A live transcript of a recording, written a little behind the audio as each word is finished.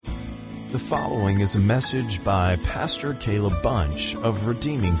The following is a message by Pastor Caleb Bunch of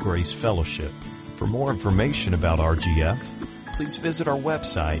Redeeming Grace Fellowship. For more information about RGF, please visit our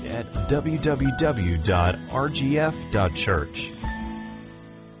website at www.rgf.church.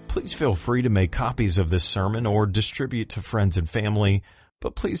 Please feel free to make copies of this sermon or distribute to friends and family,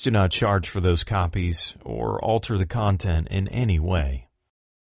 but please do not charge for those copies or alter the content in any way.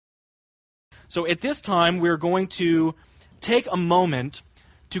 So at this time, we're going to take a moment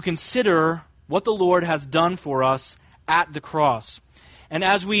to consider what the Lord has done for us at the cross. And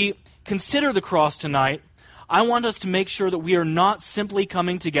as we consider the cross tonight, I want us to make sure that we are not simply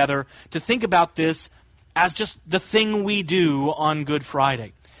coming together to think about this as just the thing we do on Good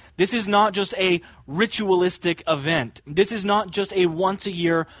Friday. This is not just a ritualistic event. This is not just a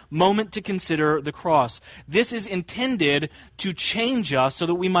once-a-year moment to consider the cross. This is intended to change us so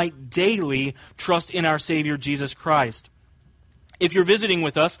that we might daily trust in our Savior Jesus Christ. If you're visiting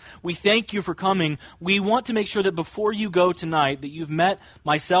with us, we thank you for coming. We want to make sure that before you go tonight that you've met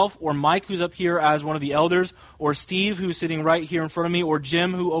myself or Mike, who's up here as one of the elders, or Steve, who's sitting right here in front of me, or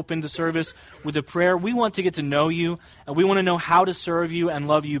Jim, who opened the service with a prayer. We want to get to know you, and we want to know how to serve you and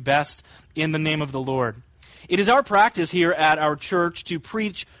love you best in the name of the Lord. It is our practice here at our church to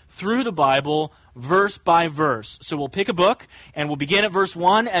preach through the Bible verse by verse. So we'll pick a book, and we'll begin at verse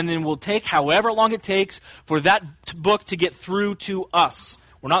 1, and then we'll take however long it takes for that book to get through to us.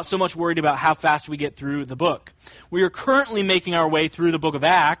 We're not so much worried about how fast we get through the book. We are currently making our way through the book of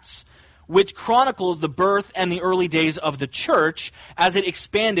Acts, which chronicles the birth and the early days of the church as it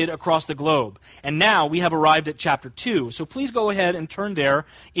expanded across the globe. And now we have arrived at chapter 2. So please go ahead and turn there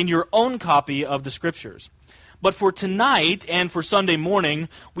in your own copy of the Scriptures. But for tonight and for Sunday morning,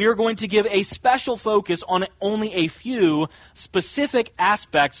 we are going to give a special focus on only a few specific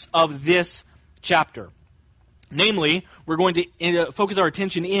aspects of this chapter. Namely, we're going to focus our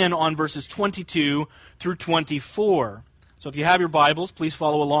attention in on verses 22 through 24. So if you have your Bibles, please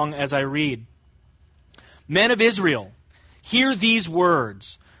follow along as I read. Men of Israel, hear these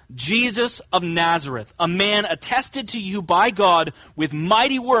words. Jesus of Nazareth, a man attested to you by God with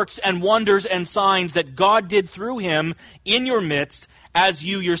mighty works and wonders and signs that God did through him in your midst, as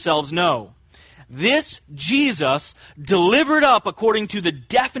you yourselves know. This Jesus, delivered up according to the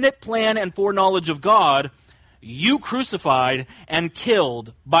definite plan and foreknowledge of God, you crucified and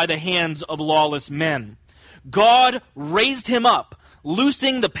killed by the hands of lawless men. God raised him up,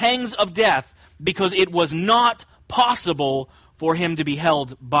 loosing the pangs of death, because it was not possible for him to be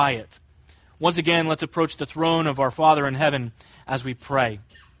held by it. Once again, let's approach the throne of our Father in heaven as we pray.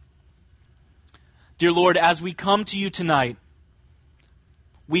 Dear Lord, as we come to you tonight,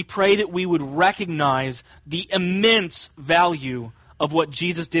 we pray that we would recognize the immense value of what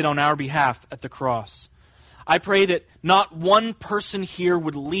Jesus did on our behalf at the cross. I pray that not one person here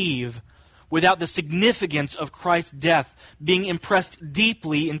would leave without the significance of Christ's death being impressed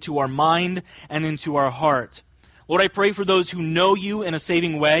deeply into our mind and into our heart. Lord, I pray for those who know you in a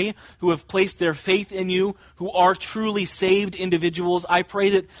saving way, who have placed their faith in you, who are truly saved individuals. I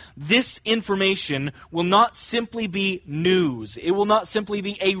pray that this information will not simply be news. It will not simply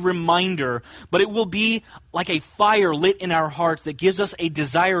be a reminder, but it will be like a fire lit in our hearts that gives us a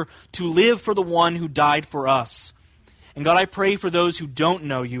desire to live for the one who died for us. And God, I pray for those who don't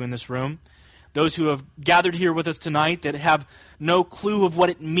know you in this room, those who have gathered here with us tonight that have no clue of what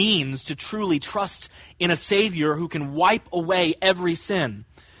it means to truly trust in a Savior who can wipe away every sin.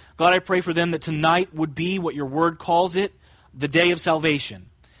 God, I pray for them that tonight would be what your word calls it, the day of salvation,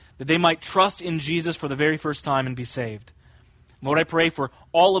 that they might trust in Jesus for the very first time and be saved. Lord, I pray for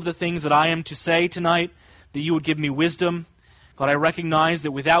all of the things that I am to say tonight, that you would give me wisdom. God, I recognize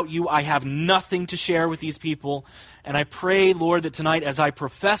that without you, I have nothing to share with these people. And I pray, Lord, that tonight as I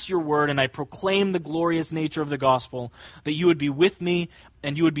profess your word and I proclaim the glorious nature of the gospel, that you would be with me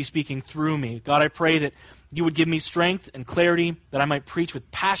and you would be speaking through me. God, I pray that you would give me strength and clarity, that I might preach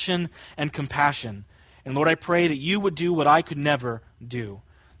with passion and compassion. And Lord, I pray that you would do what I could never do,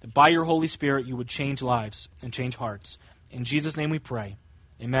 that by your Holy Spirit you would change lives and change hearts. In Jesus' name we pray.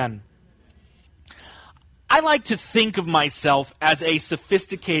 Amen. I like to think of myself as a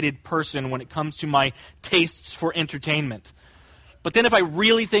sophisticated person when it comes to my tastes for entertainment. But then if I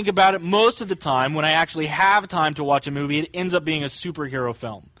really think about it, most of the time, when I actually have time to watch a movie, it ends up being a superhero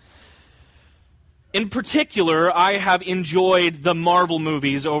film. In particular, I have enjoyed the Marvel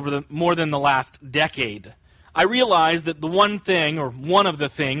movies over more than the last decade. I realize that the one thing, or one of the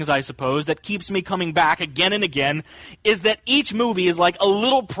things, I suppose, that keeps me coming back again and again is that each movie is like a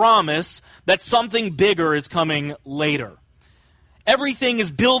little promise that something bigger is coming later. Everything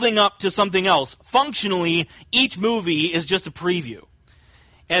is building up to something else. Functionally, each movie is just a preview.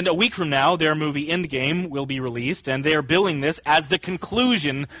 And a week from now, their movie Endgame will be released, and they are billing this as the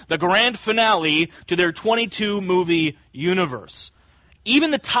conclusion, the grand finale to their 22-movie universe. Even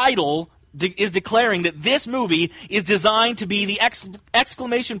the title is declaring that this movie is designed to be the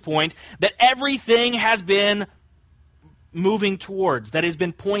exclamation point that everything has been moving towards, that has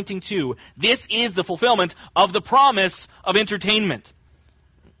been pointing to. This is the fulfillment of the promise of entertainment.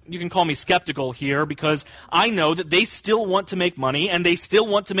 You can call me skeptical here because I know that they still want to make money and they still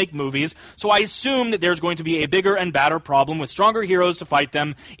want to make movies, so I assume that there's going to be a bigger and badder problem with stronger heroes to fight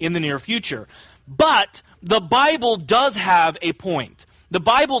them in the near future. But the Bible does have a point. The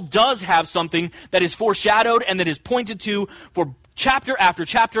Bible does have something that is foreshadowed and that is pointed to for chapter after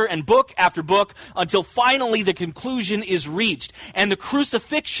chapter and book after book until finally the conclusion is reached. And the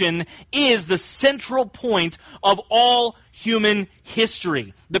crucifixion is the central point of all human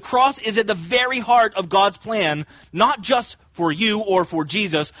history. The cross is at the very heart of God's plan, not just for you or for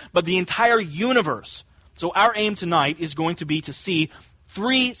Jesus, but the entire universe. So our aim tonight is going to be to see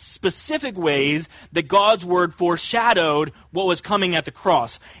 3 specific ways that God's Word foreshadowed what was coming at the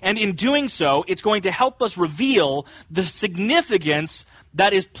cross. And in doing so, it's going to help us reveal the significance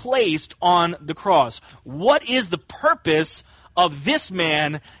that is placed on the cross. What is the purpose of this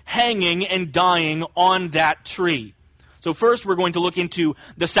man hanging and dying on that tree? So first, we're going to look into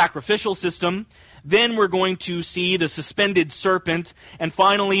the sacrificial system. Then we're going to see the suspended serpent. And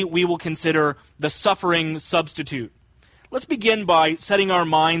finally, we will consider the suffering substitute. Let's begin by setting our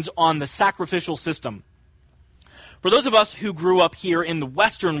minds on the sacrificial system. For those of us who grew up here in the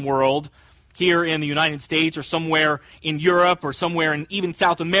Western world, here in the United States or somewhere in Europe or somewhere in even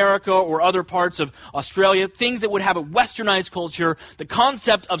South America or other parts of Australia, things that would have a westernized culture, the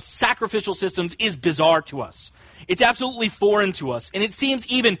concept of sacrificial systems is bizarre to us. It's absolutely foreign to us, and it seems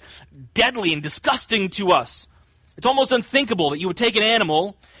even deadly and disgusting to us. It's almost unthinkable that you would take an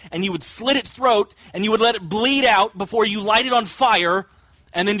animal and you would slit its throat and you would let it bleed out before you light it on fire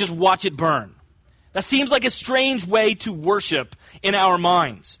and then just watch it burn. That seems like a strange way to worship in our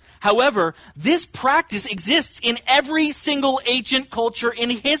minds. However, this practice exists in every single ancient culture in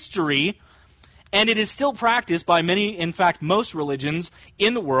history, and it is still practiced by many, in fact, most religions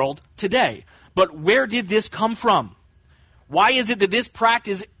in the world today. But where did this come from? Why is it that this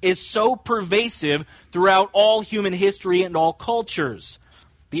practice is so pervasive throughout all human history and all cultures?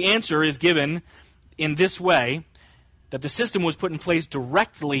 The answer is given in this way, that the system was put in place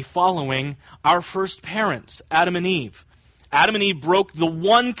directly following our first parents, Adam and Eve. Adam and Eve broke the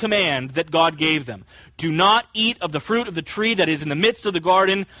one command that God gave them. Do not eat of the fruit of the tree that is in the midst of the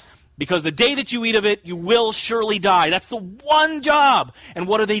garden, because the day that you eat of it, you will surely die. That's the one job. And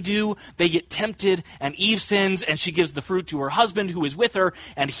what do? They get tempted, and Eve sins, and she gives the fruit to her husband who is with her,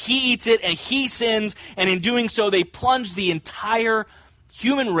 and he eats it, and he sins. And in doing so, they plunge the entire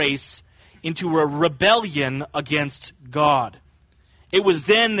human race into a rebellion against God. It was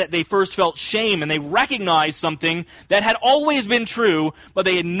then that they first felt shame, and they recognized something that had always been true, but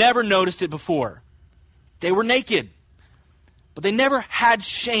they had never noticed it before. They were naked. But they never had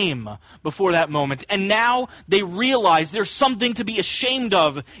shame before that moment. And now they realize there's something to be ashamed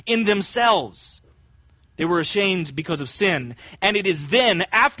of in themselves. They were ashamed because of sin. And it is then,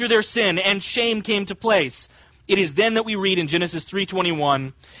 after their sin and shame came to place, it is then that we read in Genesis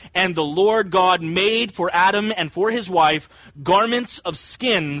 3:21, and the Lord God made for Adam and for his wife garments of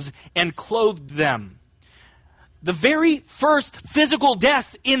skins and clothed them. The very first physical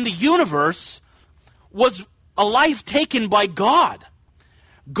death in the universe was a life taken by God.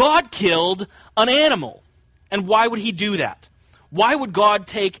 God killed an animal. And why would he do that? Why would God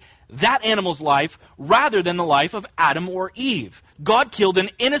take that animal's life rather than the life of Adam or Eve? God killed an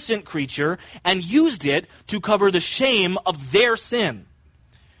innocent creature and used it to cover the shame of their sin.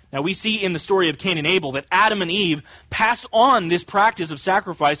 Now we see in the story of Cain and Abel that Adam and Eve passed on this practice of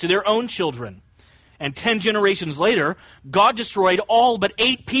sacrifice to their own children. And 10 generations later, God destroyed all but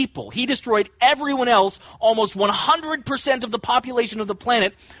 8 people. He destroyed everyone else, almost 100% of the population of the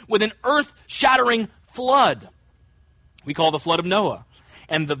planet, with an earth-shattering flood. We call the flood of Noah.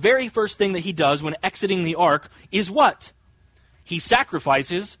 And the very first thing that he does when exiting the ark is what? He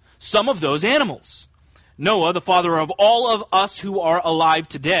sacrifices some of those animals. Noah, the father of all of us who are alive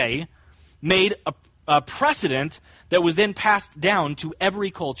today, made a precedent that was then passed down to every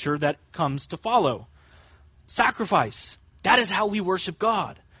culture that comes to follow. Sacrifice. That is how we worship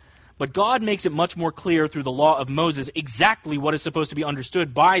God. But God makes it much more clear through the law of Moses exactly what is supposed to be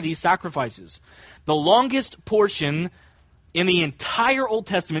understood by these sacrifices. The longest portion in the entire Old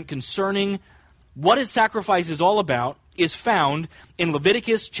Testament concerning what his sacrifice is all about is found in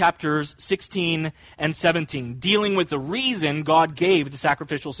Leviticus chapters 16 and 17, dealing with the reason God gave the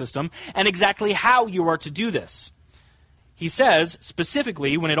sacrificial system and exactly how you are to do this. He says,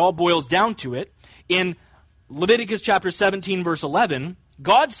 specifically, when it all boils down to it, in Leviticus chapter 17, verse 11,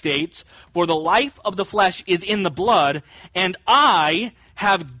 God states, "For the life of the flesh is in the blood, and I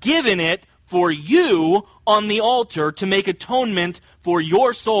have given it for you on the altar to make atonement for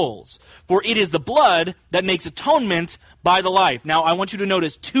your souls. For it is the blood that makes atonement by the life." Now, I want you to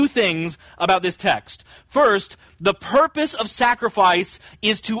notice two things about this text. First, the purpose of sacrifice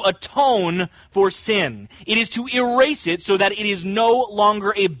is to atone for sin. It is to erase it so that it is no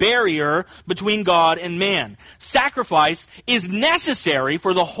longer a barrier between God and man. Sacrifice is necessary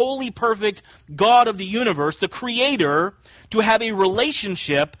for the holy, perfect God of the universe, the Creator, to have a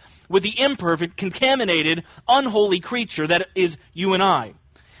relationship with the imperfect, contaminated, unholy creature that is you and I.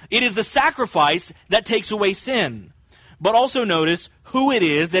 It is the sacrifice that takes away sin. But also notice who it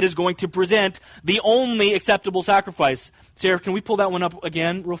is that is going to present the only acceptable sacrifice. Sarah, can we pull that one up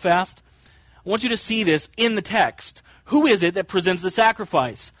again real fast? I want you to see this in the text. Who is it that presents the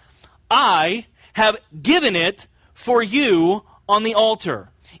sacrifice? I have given it for you on the altar.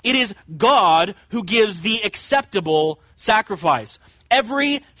 It is God who gives the acceptable sacrifice.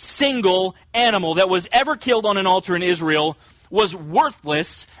 Every single animal that was ever killed on an altar in Israel was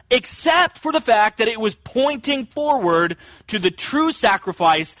worthless except for the fact that it was pointing forward to the true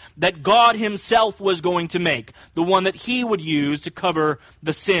sacrifice that God himself was going to make, the one that he would use to cover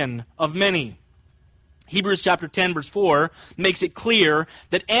the sin of many. Hebrews chapter 10 verse 4 makes it clear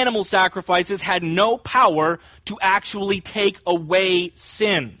that animal sacrifices had no power to actually take away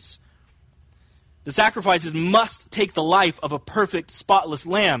sins. The sacrifices must take the life of a perfect, spotless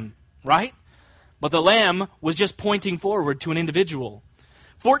lamb, right? But the lamb was just pointing forward to an individual.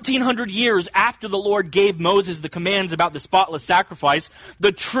 1,400 years after the Lord gave Moses the commands about the spotless sacrifice,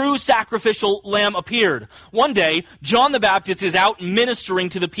 the true sacrificial lamb appeared. One day, John the Baptist is out ministering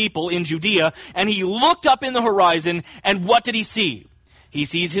to the people in Judea, and he looked up in the horizon, and what did he see? He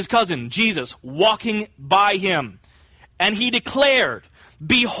sees his cousin, Jesus, walking by him. And he declared,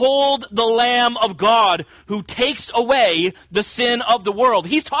 "Behold the Lamb of God who takes away the sin of the world."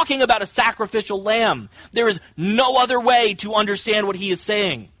 He's talking about a sacrificial lamb. There is no other way to understand what he is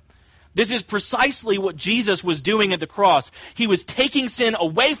saying. This is precisely what Jesus was doing at the cross. He was taking sin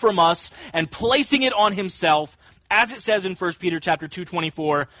away from us and placing it on himself. As it says in 1 Peter chapter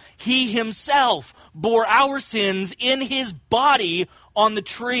 2:24, he himself bore our sins in his body on the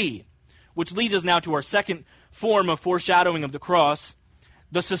tree. Which leads us now to our second form of foreshadowing of the cross,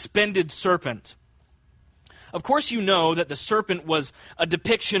 the suspended serpent. Of course you know that the serpent was a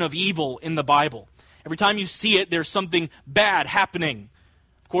depiction of evil in the Bible. Every time you see it, there's something bad happening.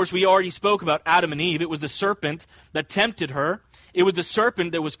 Of course, we already spoke about Adam and Eve. It was the serpent that tempted her. It was the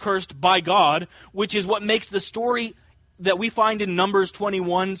serpent that was cursed by God, which is what makes the story that we find in Numbers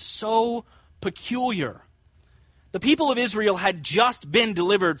 21 so peculiar. The people of Israel had just been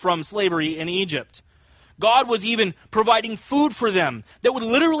delivered from slavery in Egypt. God was even providing food for them that would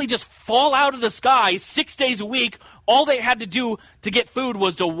literally just fall out of the sky 6 days a week. All they had to do to get food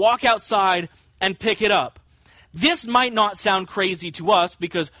was to walk outside and pick it up. This might not sound crazy to us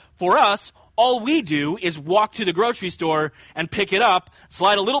because for us, all we do is walk to the grocery store and pick it up,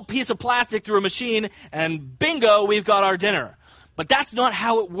 slide a little piece of plastic through a machine, and bingo, we've got our dinner. But that's not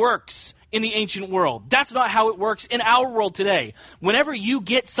how it works in the ancient world. That's not how it works in our world today. Whenever you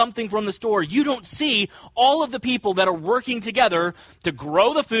get something from the store, you don't see all of the people that are working together to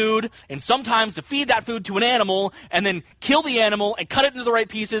grow the food and sometimes to feed that food to an animal and then kill the animal and cut it into the right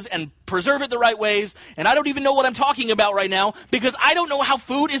pieces and preserve it the right ways. And I don't even know what I'm talking about right now because I don't know how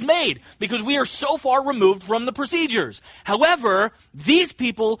food is made because we are so far removed from the procedures. However, these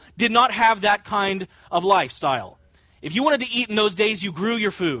people did not have that kind of lifestyle. If you wanted to eat in those days, you grew your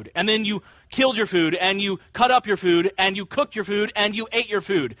food, and then you killed your food, and you cut up your food, and you cooked your food, and you ate your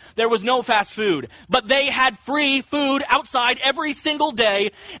food. There was no fast food. But they had free food outside every single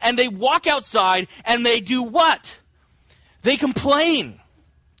day, and they walk outside, and they do what? They complain.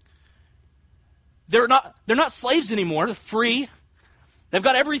 They're not slaves anymore. They're free. They've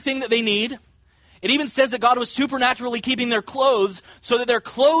got everything that they need. It even says that God was supernaturally keeping their clothes so that their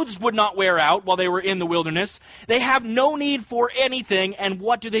clothes would not wear out while they were in the wilderness. They have no need for anything, and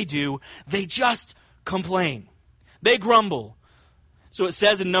what do? They just complain. They grumble. So it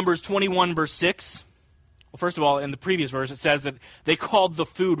says in Numbers 21, verse 6, well, first of all, in the previous verse, it says that they called the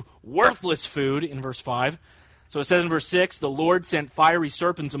food worthless food in verse 5. So it says in verse 6, the Lord sent fiery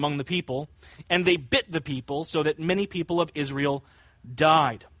serpents among the people, and they bit the people so that many people of Israel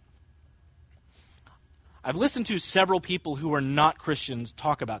died. I've listened to several people who are not Christians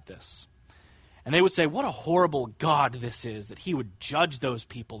talk about this. And they would say, what a horrible God this is, that he would judge those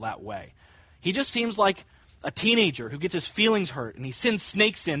people that way. He just seems like a teenager who gets his feelings hurt, and he sends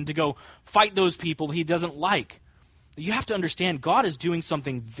snakes in to go fight those people he doesn't like. You have to understand, God is doing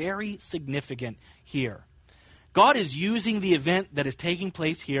something very significant here. God is using the event that is taking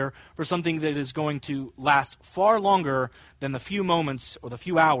place here for something that is going to last far longer than the few moments or the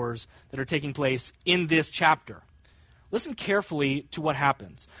few hours that are taking place in this chapter. Listen carefully to what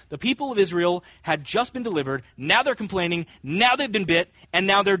happens. The people of Israel had just been delivered, now they're complaining, now they've been bit, and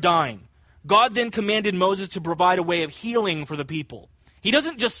now they're dying. God then commanded Moses to provide a way of healing for the people. He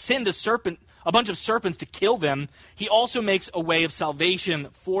doesn't just send a bunch of serpents to kill them, he also makes a way of salvation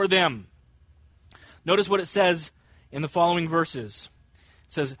for them. Notice what it says in the following verses.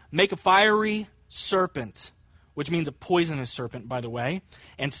 It says, make a fiery serpent, which means a poisonous serpent, by the way,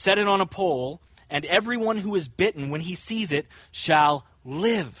 and set it on a pole, and everyone who is bitten, when he sees it, shall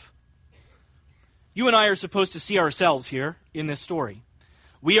live. You and I are supposed to see ourselves here in this story.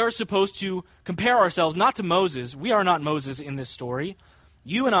 We are supposed to compare ourselves not to Moses. We are not Moses in this story.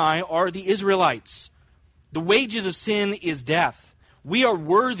 You and I are the Israelites. The wages of sin is death. We are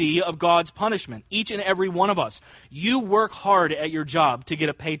worthy of God's punishment, each and every one of us. You work hard at your job to get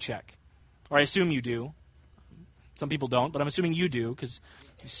a paycheck. Or I assume you do. Some people don't, but I'm assuming you do, because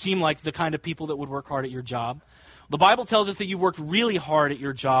you seem like the kind of people that would work hard at your job. The Bible tells us that you've worked really hard at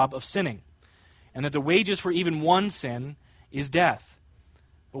your job of sinning, and that the wages for even one sin is death.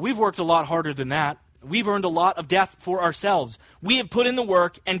 But we've worked a lot harder than that. We've earned a lot of death for ourselves. We have put in the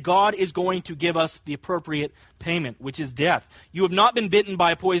work, and God is going to give us the appropriate payment, which is death. You have not been bitten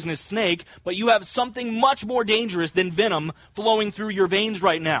by a poisonous snake, but you have something much more dangerous than venom flowing through your veins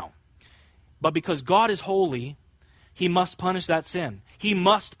right now. But because God is holy, he must punish that sin. He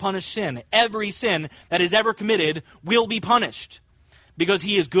must punish sin. Every sin that is ever committed will be punished. Because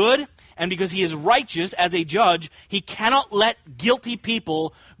he is good, and because he is righteous as a judge, he cannot let guilty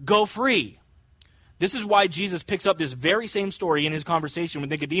people go free. This is why Jesus picks up this very same story in his conversation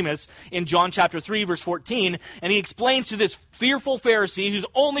with Nicodemus in John chapter 3, verse 14, and he explains to this fearful Pharisee who's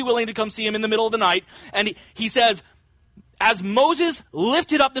only willing to come see him in the middle of the night, and he says, as Moses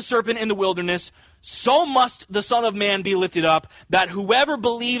lifted up the serpent in the wilderness, so must the Son of Man be lifted up, that whoever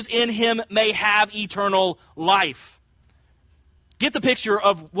believes in him may have eternal life. Get the picture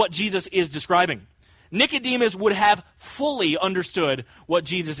of what Jesus is describing. Nicodemus would have fully understood what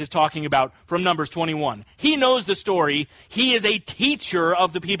Jesus is talking about from Numbers 21. He knows the story. He is a teacher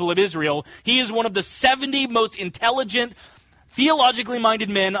of the people of Israel. He is one of the 70 most intelligent, theologically minded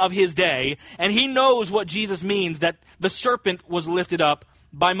men of his day, and he knows what Jesus means that the serpent was lifted up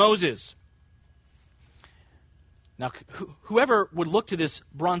by Moses. Now, whoever would look to this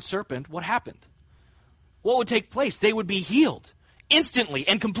bronze serpent, what happened? What would take place? They would be healed. Instantly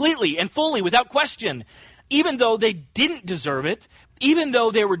and completely and fully without question, even though they didn't deserve it, even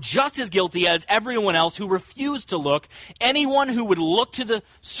though they were just as guilty as everyone else who refused to look, anyone who would look to the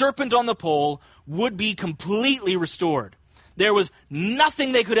serpent on the pole would be completely restored. There was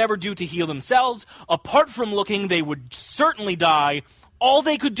nothing they could ever do to heal themselves. Apart from looking, they would certainly die. All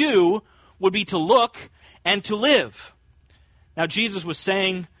they could do would be to look and to live. Now, Jesus was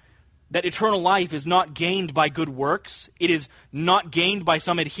saying that eternal life is not gained by good works. It is not gained by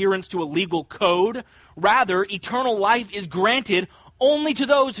some adherence to a legal code. Rather, eternal life is granted only to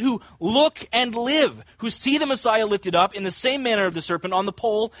those who look and live, who see the Messiah lifted up in the same manner of the serpent on the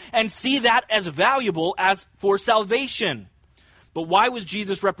pole, and see that as valuable as for salvation. But why was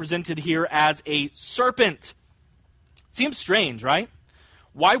Jesus represented here as a serpent? Seems strange, right?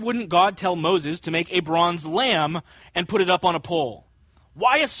 Why wouldn't God tell Moses to make a bronze lamb and put it up on a pole?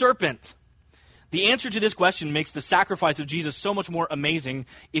 Why a serpent? The answer to this question makes the sacrifice of Jesus so much more amazing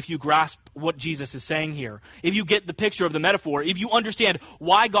if you grasp what Jesus is saying here. If you get the picture of the metaphor, if you understand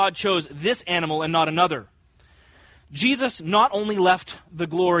why God chose this animal and not another. Jesus not only left the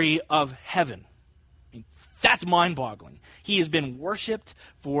glory of heaven. That's mind-boggling. He has been worshipped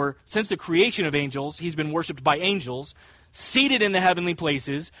since the creation of angels. He's been worshipped by angels, seated in the heavenly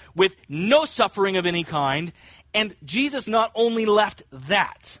places, with no suffering of any kind. And Jesus not only left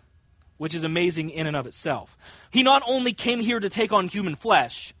that, which is amazing in and of itself. He not only came here to take on human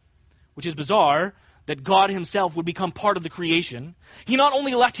flesh, which is bizarre, that God himself would become part of the creation. He not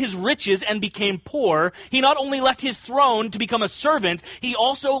only left his riches and became poor. He not only left his throne to become a servant. He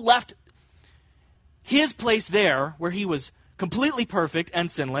also left his place there where he was completely perfect and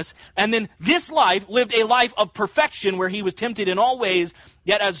sinless. And then this life lived a life of perfection where he was tempted in all ways,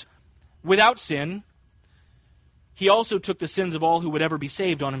 yet as without sin. He also took the sins of all who would ever be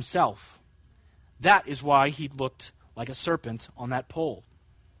saved on himself. That is why he looked like a serpent on that pole.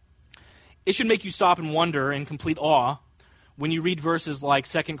 It should make you stop and wonder in complete awe when you read verses like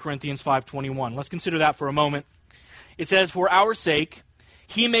 2 Corinthians 5:21. Let's consider that for a moment. It says, "For our sake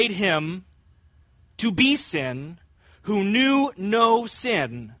he made him to be sin who knew no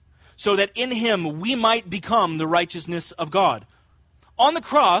sin, so that in him we might become the righteousness of God." On the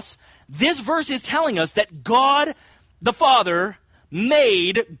cross, this verse is telling us that God the Father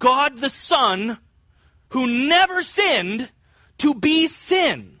made God the Son, who never sinned, to be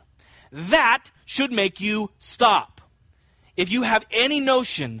sin. That should make you stop. If you have any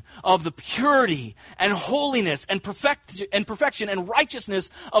notion of the purity and holiness and perfection and righteousness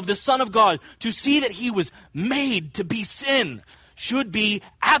of the Son of God, to see that he was made to be sin should be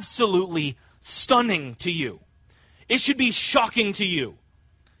absolutely stunning to you. It should be shocking to you.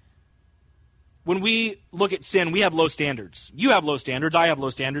 When we look at sin, we have low standards. You have low standards, I have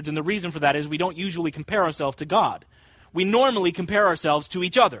low standards, and the reason for that is we don't usually compare ourselves to God. We normally compare ourselves to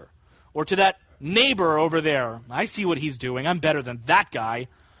each other, or to that neighbor over there. I see what he's doing. I'm better than that guy.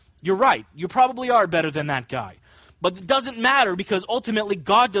 You're right. You probably are better than that guy. But it doesn't matter, because ultimately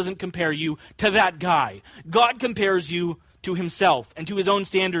God doesn't compare you to that guy. God compares you to himself and to his own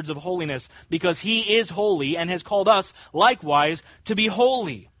standards of holiness, because he is holy and has called us likewise to be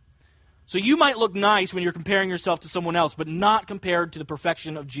holy. So you might look nice when you're comparing yourself to someone else, but not compared to the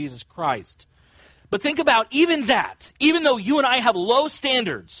perfection of Jesus Christ. But think about even that. Even though you and I have low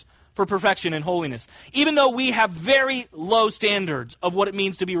standards for perfection and holiness, even though we have very low standards of what it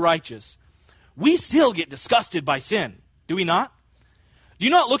means to be righteous, we still get disgusted by sin, do we not? Do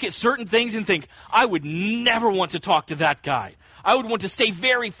you not look at certain things and think, I would never want to talk to that guy. I would want to stay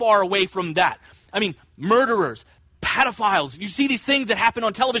very far away from that. I mean, murderers, pedophiles. You see these things that happen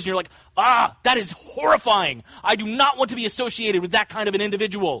on television, you're like, that is horrifying. I do not want to be associated with that kind of an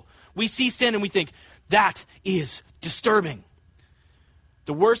individual. We see sin and we think, that is disturbing.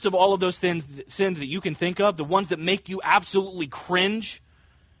 The worst of all of those sins that you can think of, the ones that make you absolutely cringe,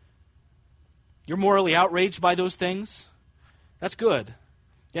 you're morally outraged by those things. That's good.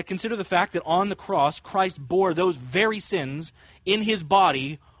 Yet consider the fact that on the cross, Christ bore those very sins in his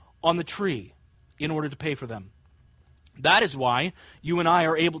body on the tree in order to pay for them. That is why you and I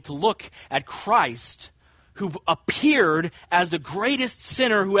are able to look at Christ, who appeared as the greatest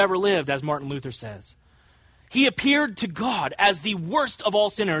sinner who ever lived, as Martin Luther says. He appeared to God as the worst of all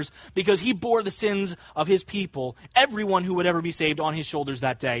sinners because he bore the sins of his people, everyone who would ever be saved, on his shoulders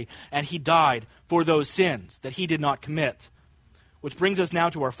that day, and he died for those sins that he did not commit. Which brings us now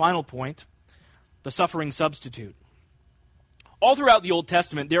to our final point, the suffering substitute. All throughout the Old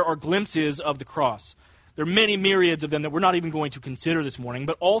Testament, there are glimpses of the cross. There are many myriads of them that we're not even going to consider this morning,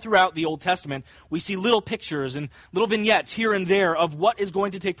 but all throughout the Old Testament, we see little pictures and little vignettes here and there of what is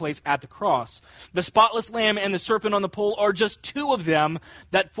going to take place at the cross. The spotless lamb and the serpent on the pole are just two of them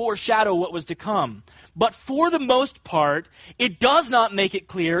that foreshadow what was to come. But for the most part, it does not make it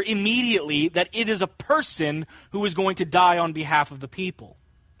clear immediately that it is a person who is going to die on behalf of the people.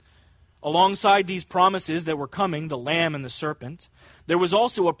 Alongside these promises that were coming, the lamb and the serpent, there was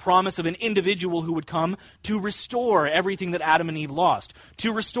also a promise of an individual who would come to restore everything that Adam and Eve lost,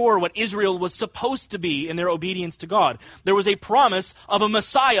 to restore what Israel was supposed to be in their obedience to God. There was a promise of a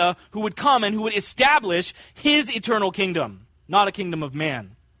Messiah who would come and who would establish his eternal kingdom, not a kingdom of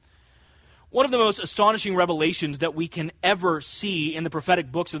man. One of the most astonishing revelations that we can ever see in the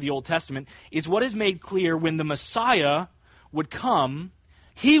prophetic books of the Old Testament is what is made clear when the Messiah would come.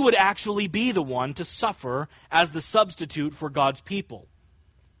 He would actually be the one to suffer as the substitute for God's people.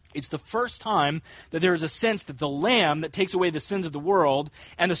 It's the first time that there is a sense that the lamb that takes away the sins of the world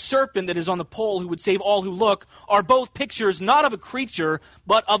and the serpent that is on the pole who would save all who look are both pictures not of a creature,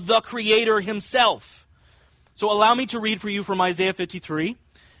 but of the Creator himself. So allow me to read for you from Isaiah 53.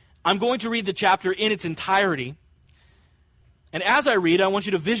 I'm going to read the chapter in its entirety. And as I read, I want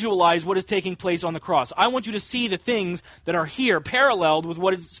you to visualize what is taking place on the cross. I want you to see the things that are here paralleled with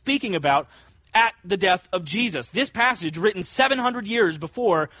what it's speaking about at the death of Jesus. This passage, written 700 years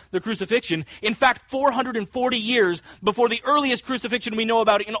before the crucifixion, in fact 440 years before the earliest crucifixion we know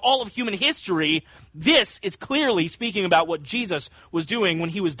about in all of human history, this is clearly speaking about what Jesus was doing when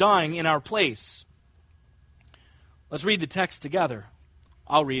he was dying in our place. Let's read the text together.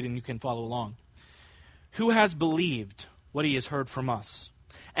 I'll read and you can follow along. Who has believed what he has heard from us?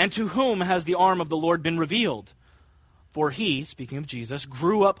 And to whom has the arm of the Lord been revealed? For he, speaking of Jesus,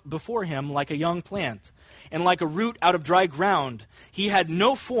 grew up before him like a young plant, and like a root out of dry ground. He had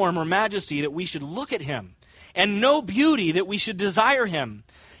no form or majesty that we should look at him, and no beauty that we should desire him.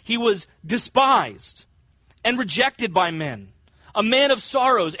 He was despised and rejected by men, a man of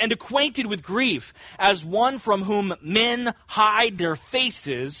sorrows and acquainted with grief, as one from whom men hide their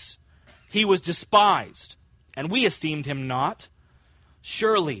faces, he was despised, and we esteemed him not.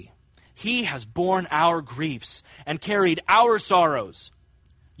 Surely he has borne our griefs and carried our sorrows.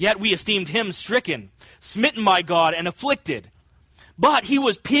 Yet we esteemed him stricken, smitten by God, and afflicted. But he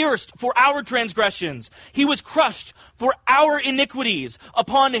was pierced for our transgressions. He was crushed for our iniquities.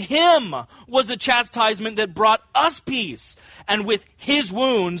 Upon him was the chastisement that brought us peace. And with his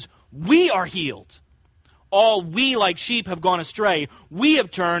wounds we are healed. All we like sheep have gone astray. We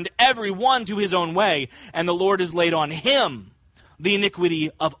have turned every one to his own way. And the Lord has laid on him the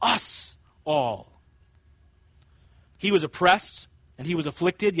iniquity of us all. He was oppressed and he was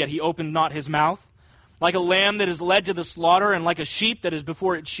afflicted, yet he opened not his mouth. Like a lamb that is led to the slaughter, and like a sheep that is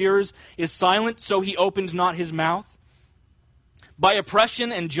before its shearers is silent, so he opened not his mouth. By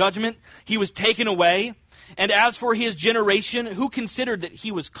oppression and judgment he was taken away. And as for his generation, who considered that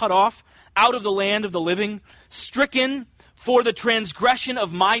he was cut off out of the land of the living, stricken for the transgression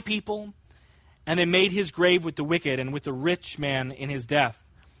of my people? And they made his grave with the wicked and with the rich man in his death,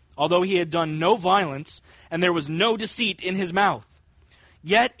 although he had done no violence, and there was no deceit in his mouth.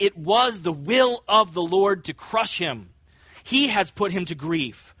 Yet it was the will of the Lord to crush him. He has put him to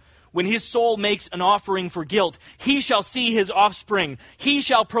grief. When his soul makes an offering for guilt, he shall see his offspring. He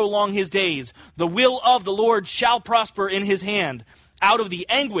shall prolong his days. The will of the Lord shall prosper in his hand. Out of the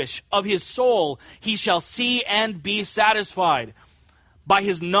anguish of his soul he shall see and be satisfied. By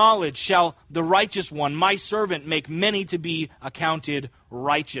his knowledge shall the righteous one, my servant, make many to be accounted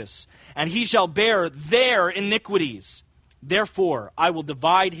righteous. And he shall bear their iniquities. Therefore, I will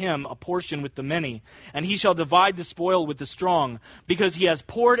divide him a portion with the many, and he shall divide the spoil with the strong, because he has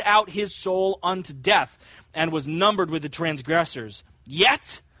poured out his soul unto death, and was numbered with the transgressors.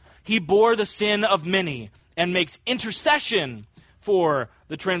 Yet he bore the sin of many, and makes intercession for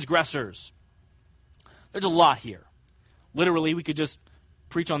the transgressors. There's a lot here. Literally, we could just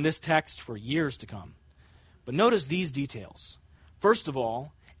preach on this text for years to come. But notice these details. First of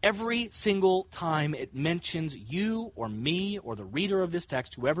all, every single time it mentions you or me or the reader of this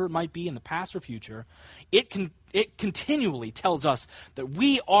text, whoever it might be in the past or future, it continually tells us that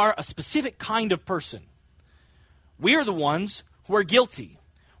we are a specific kind of person. We are the ones who are guilty.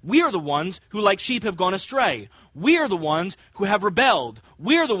 We are the ones who, like sheep, have gone astray. We are the ones who have rebelled.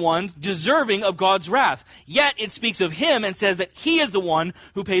 We are the ones deserving of God's wrath. Yet it speaks of him and says that he is the one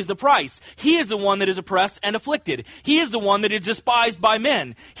who pays the price. He is the one that is oppressed and afflicted. He is the one that is despised by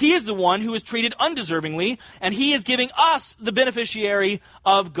men. He is the one who is treated undeservingly, and he is giving us the beneficiary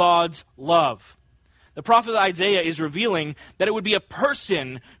of God's love. The prophet Isaiah is revealing that it would be a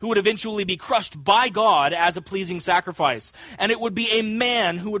person who would eventually be crushed by God as a pleasing sacrifice. And it would be a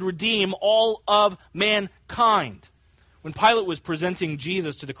man who would redeem all of mankind. When Pilate was presenting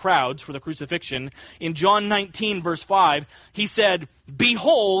Jesus to the crowds for the crucifixion, in John 19, verse 5, he said,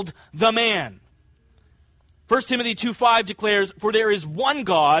 "Behold the man." 1 Timothy 2:5 declares, "For there is one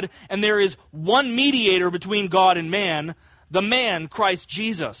God, and there is one mediator between God and man, the man Christ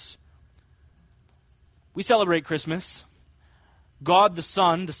Jesus." We celebrate Christmas. God the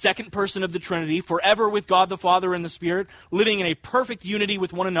Son, the second person of the Trinity, forever with God the Father and the Spirit, living in a perfect unity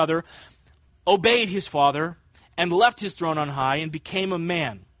with one another, obeyed his Father and left his throne on high and became a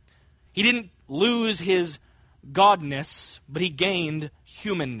man. He didn't lose his godness, but he gained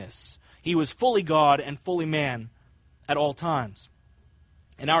humanness. He was fully God and fully man at all times.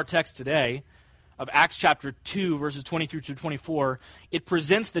 In our text today, of Acts chapter 2, verses 23 through 24, it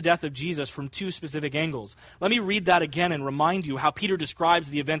presents the death of Jesus from two specific angles. Let me read that again and remind you how Peter describes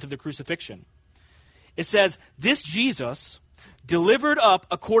the event of the crucifixion. It says, "This Jesus, delivered up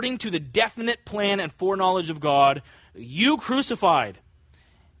according to the definite plan and foreknowledge of God, you crucified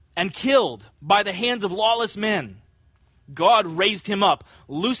and killed by the hands of lawless men. God raised him up,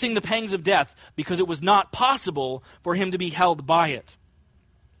 loosing the pangs of death, because it was not possible for him to be held by it."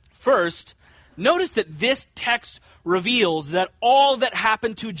 First, notice that this text reveals that all that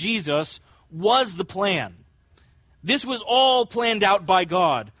happened to Jesus was the plan. This was all planned out by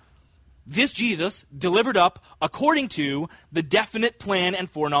God. This Jesus delivered up according to the definite plan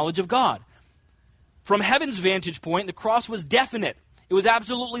and foreknowledge of God. From heaven's vantage point, the cross was definite. It was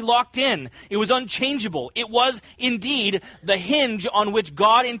absolutely locked in. It was unchangeable. It was indeed the hinge on which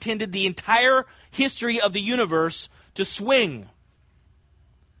God intended the entire history of the universe to swing.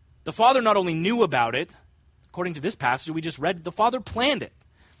 The Father not only knew about it, according to this passage we just read, the Father planned it.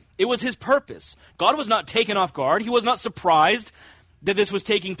 It was his purpose. God was not taken off guard. He was not surprised that this was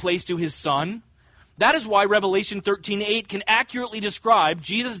taking place to his Son. That is why Revelation 13:8 can accurately describe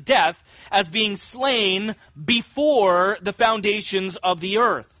Jesus' death as being slain before the foundations of the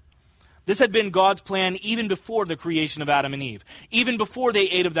earth. This had been God's plan even before the creation of Adam and Eve. Even before they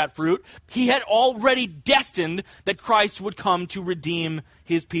ate of that fruit, he had already destined that Christ would come to redeem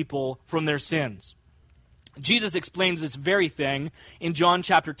his people from their sins. Jesus explains this very thing in John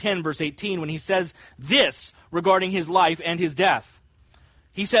chapter 10, verse 18, when he says this regarding his life and his death.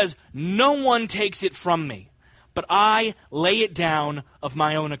 He says, "No one takes it from me, but I lay it down of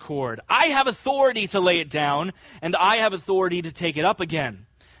my own accord. I have authority to lay it down, and I have authority to take it up again.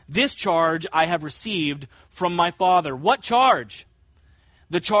 This charge I have received from my Father." What charge?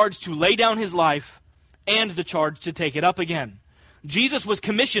 The charge to lay down his life and the charge to take it up again. Jesus was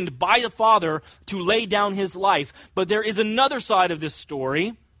commissioned by the Father to lay down his life. But there is another side of this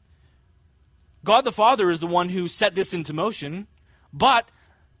story. God the Father is the one who set this into motion. But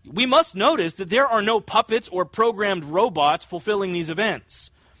we must notice that there are no puppets or programmed robots fulfilling these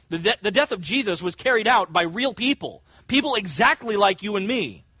events. The death of Jesus was carried out by real people. People exactly like you and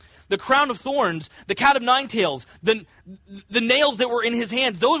me. The crown of thorns, the cat of nine tails, the nails that were in his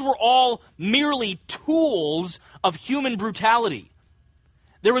hand, those were all merely tools of human brutality.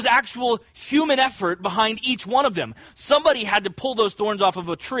 There was actual human effort behind each one of them. Somebody had to pull those thorns off of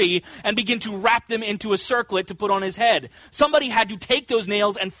a tree and begin to wrap them into a circlet to put on his head. Somebody had to take those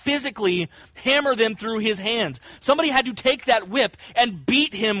nails and physically hammer them through his hands. Somebody had to take that whip and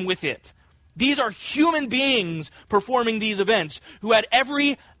beat him with it. These are human beings performing these events who had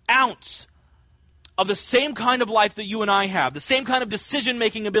every ounce of the same kind of life that you and I have, the same kind of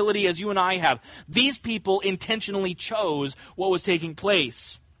decision-making ability as you and I have. These people intentionally chose what was taking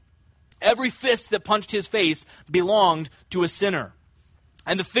place. Every fist that punched his face belonged to a sinner.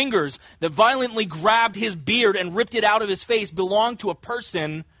 And the fingers that violently grabbed his beard and ripped it out of his face belonged to a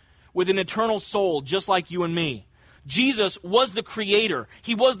person with an eternal soul, just like you and me. Jesus was the creator.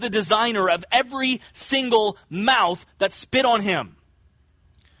 He was the designer of every single mouth that spit on him.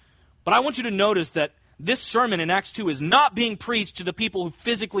 But I want you to notice that this sermon in Acts 2 is not being preached to the people who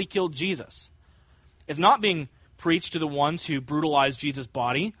physically killed Jesus. It's not being preached to the ones who brutalized Jesus'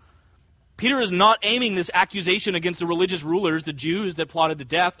 body. Peter is not aiming this accusation against the religious rulers, the Jews that plotted the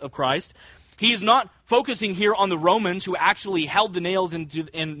death of Christ. He is not focusing here on the Romans who actually held the nails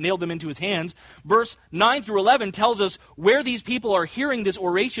and nailed them into his hands. Verse 9 through 11 tells us where these people are hearing this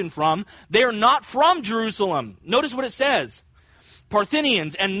oration from. They are not from Jerusalem. Notice what it says.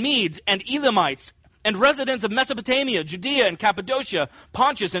 Parthians and Medes and Elamites and residents of Mesopotamia, Judea and Cappadocia,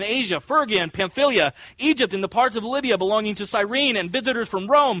 Pontus and Asia, Phrygia and Pamphylia, Egypt and the parts of Libya belonging to Cyrene, and visitors from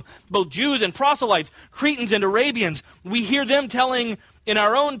Rome, both Jews and proselytes, Cretans and Arabians. We hear them telling in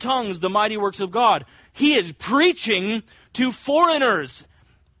our own tongues the mighty works of God. He is preaching to foreigners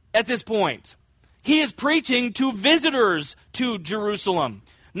at this point. He is preaching to visitors to Jerusalem.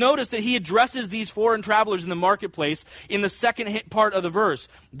 Notice that he addresses these foreign travelers in the marketplace in the second part of the verse.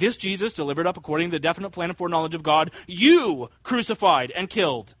 This Jesus delivered up according to the definite plan and foreknowledge of God, you crucified and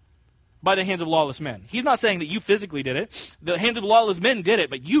killed by the hands of lawless men. He's not saying that you physically did it. The hands of lawless men did it,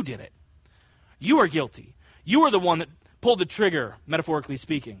 but you did it. You are guilty. You are the one that pulled the trigger, metaphorically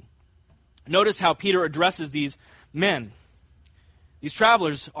speaking. Notice how Peter addresses these men. These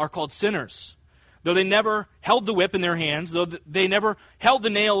travelers are called sinners. Though they never held the whip in their hands, though they never held the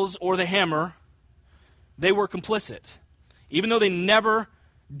nails or the hammer, they were complicit. Even though they never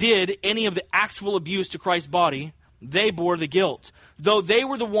did any of the actual abuse to Christ's body, they bore the guilt. Though they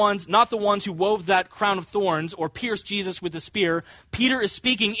were the ones, not the ones who wove that crown of thorns or pierced Jesus with the spear, Peter is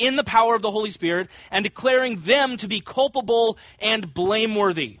speaking in the power of the Holy Spirit and declaring them to be culpable and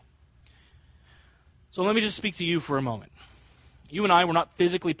blameworthy. So let me just speak to you for a moment. You and I were not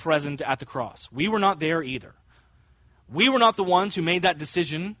physically present at the cross. We were not there either. We were not the ones who made that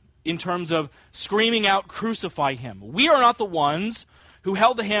decision in terms of screaming out, crucify him. We are not the ones who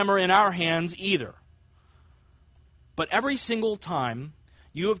held the hammer in our hands either. But every single time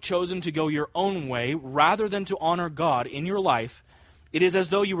you have chosen to go your own way rather than to honor God in your life, it is as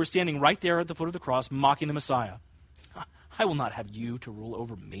though you were standing right there at the foot of the cross mocking the Messiah. I will not have you to rule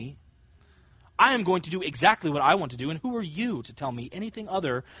over me. I am going to do exactly what I want to do, and who are you to tell me anything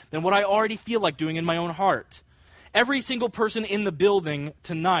other than what I already feel like doing in my own heart? Every single person in the building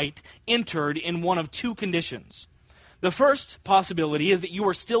tonight entered in one of two conditions. The first possibility is that you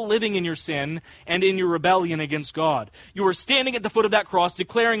are still living in your sin and in your rebellion against God. You are standing at the foot of that cross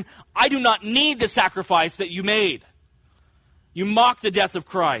declaring, I do not need the sacrifice that you made. You mock the death of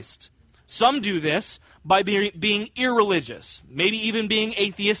Christ. Some do this by being irreligious, maybe even being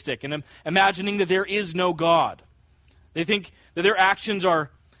atheistic and imagining that there is no God. They think that their actions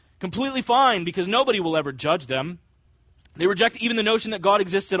are Completely fine, because nobody will ever judge them. They reject even the notion that God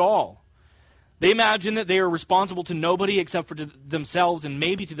exists at all. They imagine that they are responsible to nobody except for to themselves and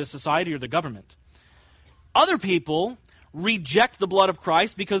maybe to the society or the government. Other people reject the blood of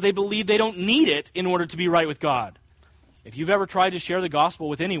Christ because they believe they don't need it in order to be right with God. If you've ever tried to share the gospel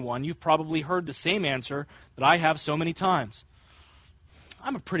with anyone, you've probably heard the same answer that I have so many times.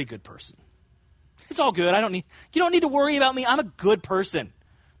 I'm a pretty good person. It's all good. You don't need to worry about me. I'm a good person.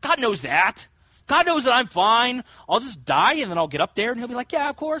 God knows that. God knows that I'm fine. I'll just die and then I'll get up there and he'll be like, yeah,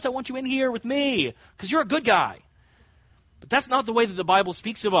 of course, I want you in here with me because you're a good guy. But that's not the way that the Bible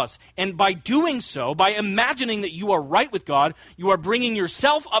speaks of us. And by doing so, by imagining that you are right with God, you are bringing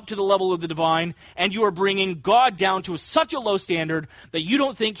yourself up to the level of the divine, and you are bringing God down to such a low standard that you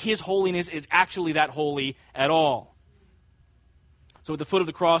don't think his holiness is actually that holy at all. So at the foot of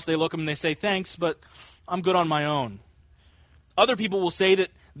the cross, they look at him and they say, thanks, but I'm good on my own. Other people will say that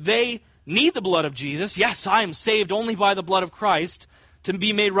they need the blood of Jesus. Yes, I am saved only by the blood of Christ to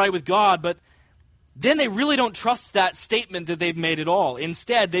be made right with God, but then they really don't trust that statement that they've made at all.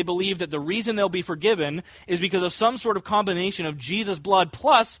 Instead, they believe that the reason they'll be forgiven is because of some sort of combination of Jesus' blood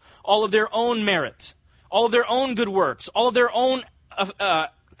plus all of their own merit, all of their own good works, all of their own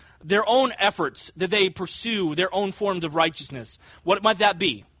efforts that they pursue, their own forms of righteousness. What might that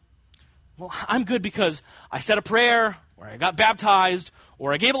be? Well, I'm good because I said a prayer, or I got baptized,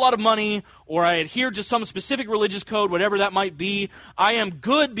 or I gave a lot of money, or I adhered to some specific religious code, whatever that might be. I am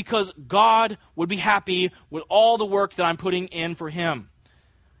good because God would be happy with all the work that I'm putting in for him.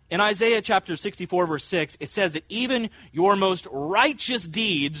 In Isaiah chapter 64, verse 6, it says that even your most righteous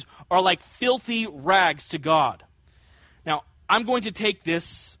deeds are like filthy rags to God. Now, I'm going to take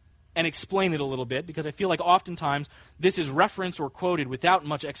this and explain it a little bit, because I feel like oftentimes this is referenced or quoted without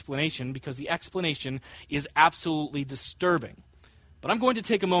much explanation, because the explanation is absolutely disturbing. But I'm going to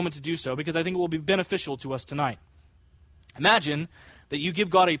take a moment to do so because I think it will be beneficial to us tonight. Imagine that you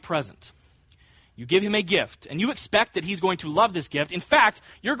give God a present. You give him a gift, and you expect that he's going to love this gift. In fact,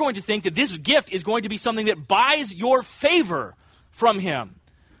 you're going to think that this gift is going to be something that buys your favor from him.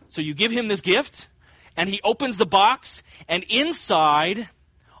 So you give him this gift, and he opens the box, and inside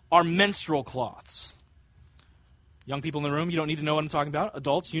are menstrual cloths. Young people in the room, you don't need to know what I'm talking about.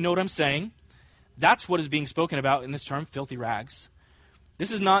 Adults, you know what I'm saying. That's what is being spoken about in this term, filthy rags.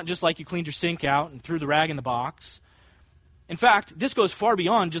 This is not just like you cleaned your sink out and threw the rag in the box. In fact, this goes far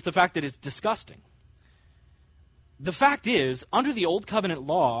beyond just the fact that it's disgusting. The fact is, under the Old Covenant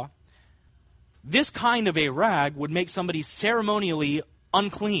law, this kind of a rag would make somebody ceremonially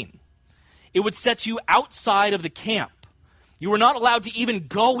unclean. It would set you outside of the camp. You were not allowed to even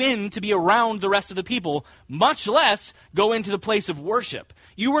go in to be around the rest of the people, much less go into the place of worship.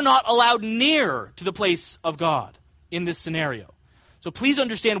 You were not allowed near to the place of God in this scenario. So please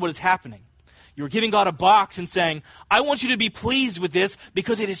understand what is happening. You're giving God a box and saying, I want you to be pleased with this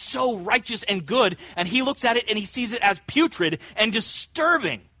because it is so righteous and good. And he looks at it and he sees it as putrid and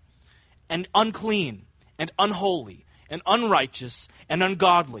disturbing and unclean and unholy and unrighteous and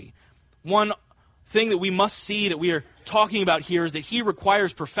ungodly. One thing that we must see that we are talking about here is that he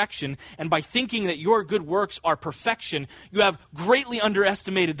requires perfection, and by thinking that your good works are perfection, you have greatly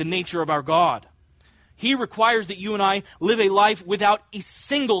underestimated the nature of our God. He requires that you and I live a life without a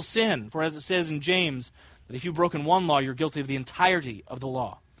single sin, for as it says in James, that if you've broken one law, you're guilty of the entirety of the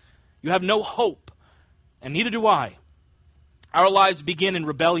law. You have no hope, and neither do I. Our lives begin in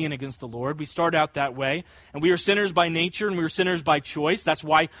rebellion against the Lord. We start out that way. And we are sinners by nature and we are sinners by choice. That's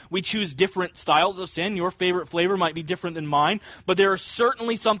why we choose different styles of sin. Your favorite flavor might be different than mine. But there is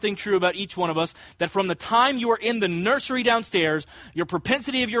certainly something true about each one of us, that from the time you are in the nursery downstairs, your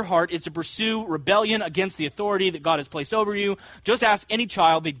propensity of your heart is to pursue rebellion against the authority that God has placed over you. Just ask any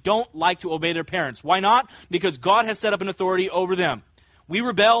child. They don't like to obey their parents. Why not? Because God has set up an authority over them. We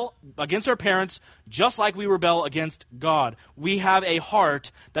rebel against our parents just like we rebel against God. We have a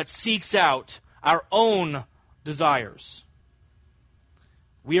heart that seeks out our own desires.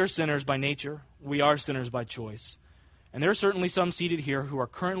 We are sinners by nature. We are sinners by choice. And there are certainly some seated here who are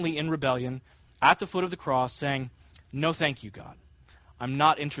currently in rebellion at the foot of the cross saying, no thank you, God. I'm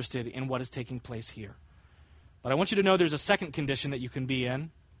not interested in what is taking place here. But I want you to know there's a second condition that you can be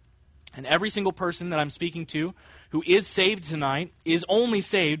in. And every single person that I'm speaking to who is saved tonight is only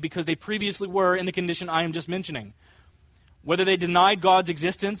saved because they previously were in the condition I am just mentioning. Whether they denied God's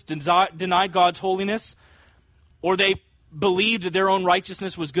existence, denied God's holiness, or they believed that their own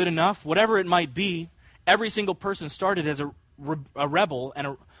righteousness was good enough, whatever it might be, every single person started as a rebel and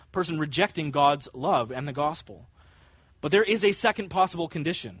a person rejecting God's love and the gospel. But there is a second possible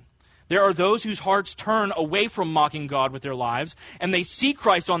condition. There are those whose hearts turn away from mocking God with their lives, and they see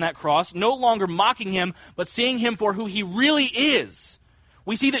Christ on that cross, no longer mocking him, but seeing him for who he really is.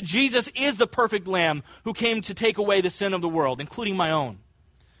 We see that Jesus is the perfect Lamb who came to take away the sin of the world, including my own.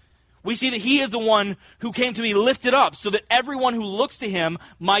 We see that he is the one who came to be lifted up so that everyone who looks to him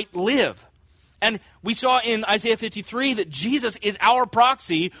might live. And we saw in Isaiah 53 that Jesus is our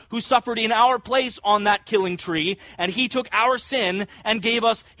proxy who suffered in our place on that killing tree, and he took our sin and gave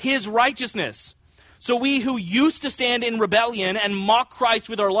us his righteousness. So we who used to stand in rebellion and mock Christ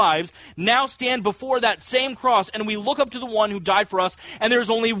with our lives now stand before that same cross, and we look up to the one who died for us, and there's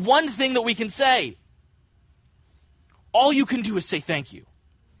only one thing that we can say. All you can do is say thank you.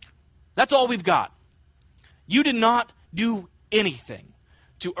 That's all we've got. You did not do anything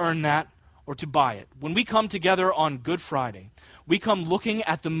to earn that or to buy it. When we come together on Good Friday, we come looking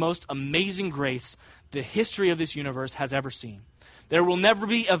at the most amazing grace the history of this universe has ever seen. There will never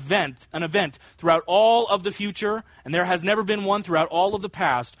be an event throughout all of the future, and there has never been one throughout all of the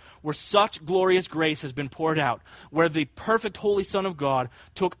past, where such glorious grace has been poured out, where the perfect Holy Son of God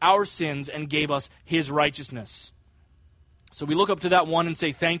took our sins and gave us his righteousness. So we look up to that one and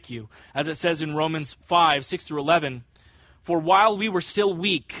say thank you, as it says in Romans 5, 6 through 11, for while we were still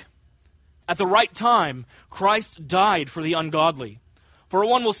weak, at the right time, Christ died for the ungodly. For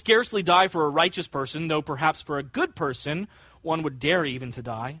one will scarcely die for a righteous person, though perhaps for a good person one would dare even to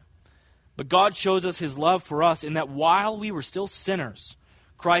die. But God shows us his love for us in that while we were still sinners,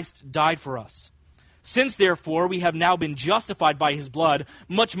 Christ died for us. Since, therefore, we have now been justified by his blood,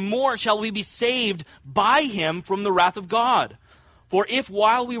 much more shall we be saved by him from the wrath of God. For if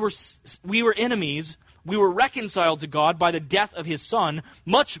while we were enemies, we were reconciled to God by the death of his Son,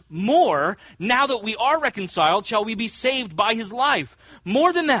 much more, now that we are reconciled, shall we be saved by his life.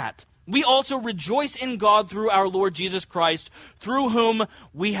 More than that, we also rejoice in God through our Lord Jesus Christ, through whom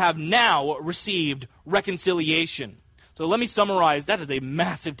we have now received reconciliation. So let me summarize. That is a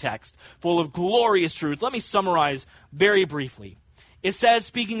massive text full of glorious truth. Let me summarize very briefly. It says,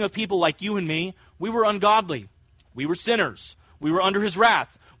 speaking of people like you and me, we were ungodly. We were sinners. We were under his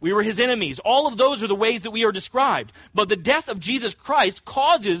wrath. We were his enemies. All of those are the ways that we are described. But the death of Jesus Christ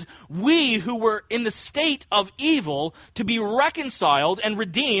causes we who were in the state of evil to be reconciled and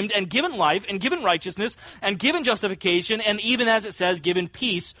redeemed and given life and given righteousness and given justification and even, as it says, given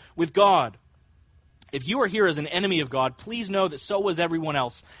peace with God. If you are here as an enemy of God, please know that so was everyone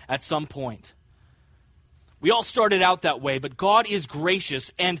else at some point. We all started out that way, but God is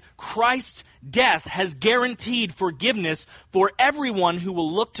gracious, and Christ's death has guaranteed forgiveness for everyone who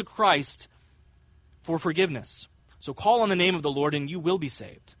will look to Christ for forgiveness. So call on the name of the Lord, and you will be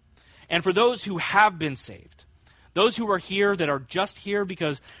saved. And for those who have been saved, those who are here that are just here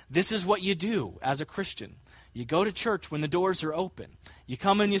because this is what you do as a Christian. You go to church when the doors are open. You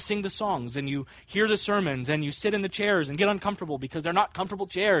come and you sing the songs and you hear the sermons and you sit in the chairs and get uncomfortable because they're not comfortable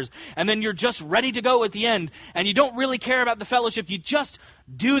chairs. And then you're just ready to go at the end and you don't really care about the fellowship. You just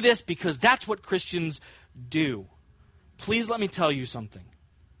do this because that's what Christians do. Please let me tell you something.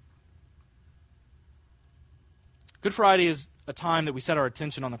 Good Friday is a time that we set our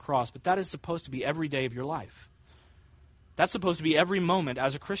attention on the cross, but that is supposed to be every day of your life. That's supposed to be every moment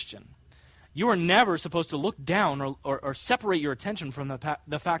as a Christian. You are never supposed to look down or separate your attention from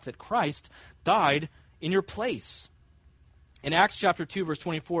the fact that Christ died in your place. In Acts chapter 2, verse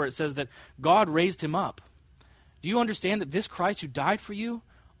 24, it says that God raised him up. Do you understand that this Christ who died for you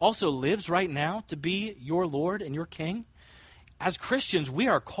also lives right now to be your Lord and your King? As Christians, we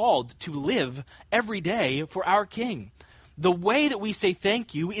are called to live every day for our King. The way that we say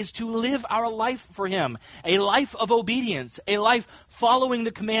thank you is to live our life for him, a life of obedience, a life following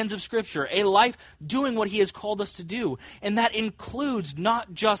the commands of Scripture, a life doing what he has called us to do. And that includes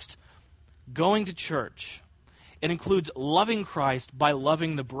not just going to church. It includes loving Christ by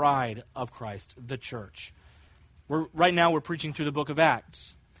loving the bride of Christ, the church. Right now we're preaching through the book of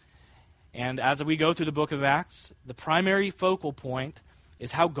Acts. And as we go through the book of Acts, the primary focal point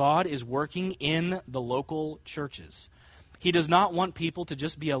is how God is working in the local churches. He does not want people to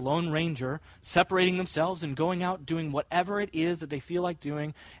just be a lone ranger, separating themselves and going out doing whatever it is that they feel like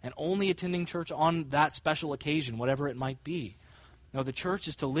doing and only attending church on that special occasion, whatever it might be. No, the church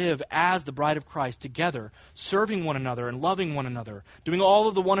is to live as the bride of Christ together, serving one another and loving one another, doing all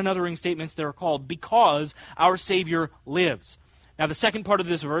of the one anothering statements that are called because our Savior lives. Now, the second part of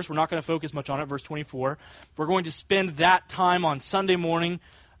this verse, we're not going to focus much on it, verse 24. We're going to spend that time on Sunday morning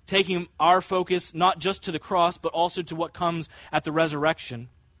taking our focus not just to the cross, but also to what comes at the resurrection.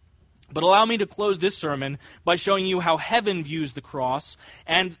 But allow me to close this sermon by showing you how heaven views the cross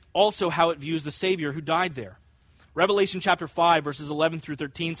and also how it views the Savior who died there. Revelation chapter 5, verses 11 through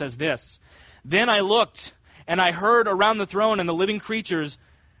 13 says this, "Then I looked, and I heard around the throne and the living creatures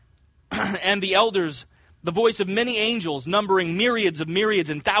and the elders the voice of many angels, numbering myriads of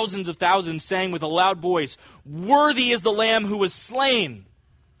myriads and thousands of thousands, saying with a loud voice, 'Worthy is the Lamb who was slain.'"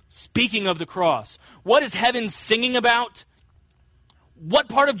 Speaking of the cross. What is heaven singing about? What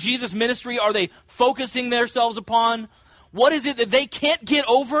part of Jesus' ministry are they focusing themselves upon? What is it that they can't get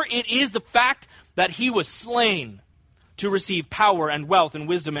over? It is the fact that he was slain to receive power and wealth and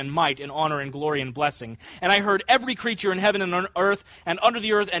wisdom and might and honor and glory and blessing. And I heard every creature in heaven and on earth and under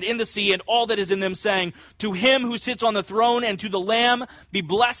the earth and in the sea and all that is in them saying, "To him who sits on the throne and to the Lamb be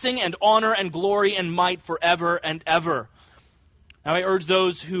blessing and honor and glory and might forever and ever." Now I urge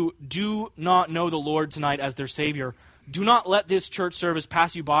those who do not know the Lord tonight as their Savior, do not let this church service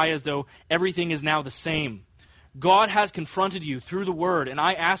pass you by as though everything is now the same. God has confronted you through the Word, and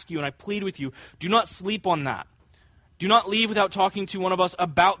I ask you and I plead with you, do not sleep on that. Do not leave without talking to one of us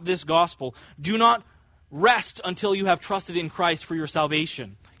about this gospel. Do not rest until you have trusted in Christ for your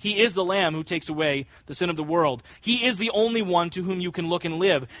salvation. He is the Lamb who takes away the sin of the world. He is the only one to whom you can look and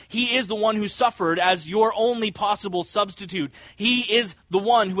live. He is the one who suffered as your only possible substitute. He is the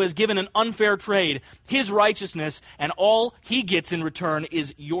one who has given an unfair trade, his righteousness, and all he gets in return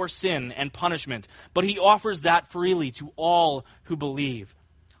is your sin and punishment. But he offers that freely to all who believe.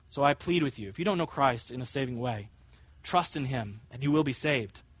 So I plead with you, if you don't know Christ in a saving way, trust in him and you will be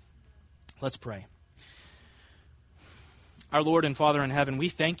saved. Let's pray. Our Lord and Father in heaven, we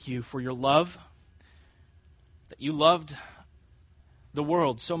thank you for your love, that you loved the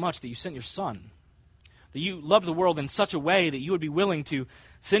world so much that you sent your Son, that you loved the world in such a way that you would be willing to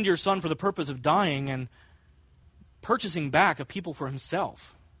send your Son for the purpose of dying and purchasing back a people for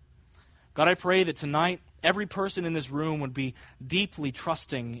himself. God, I pray that tonight every person in this room would be deeply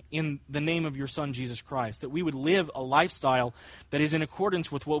trusting in the name of your Son, Jesus Christ, that we would live a lifestyle that is in accordance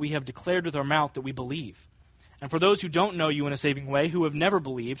with what we have declared with our mouth that we believe. And for those who don't know you in a saving way, who have never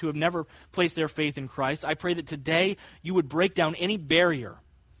believed, who have never placed their faith in Christ, I pray that today you would break down any barrier.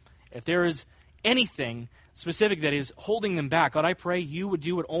 If there is anything specific that is holding them back, God, I pray you would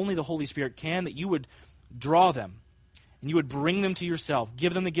do what only the Holy Spirit can, that you would draw them and you would bring them to yourself,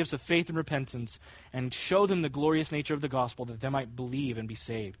 give them the gifts of faith and repentance, and show them the glorious nature of the gospel that they might believe and be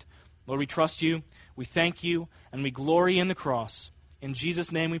saved. Lord, we trust you, we thank you, and we glory in the cross. In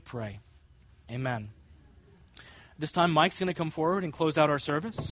Jesus' name we pray. Amen. This time, Mike's going to come forward and close out our service.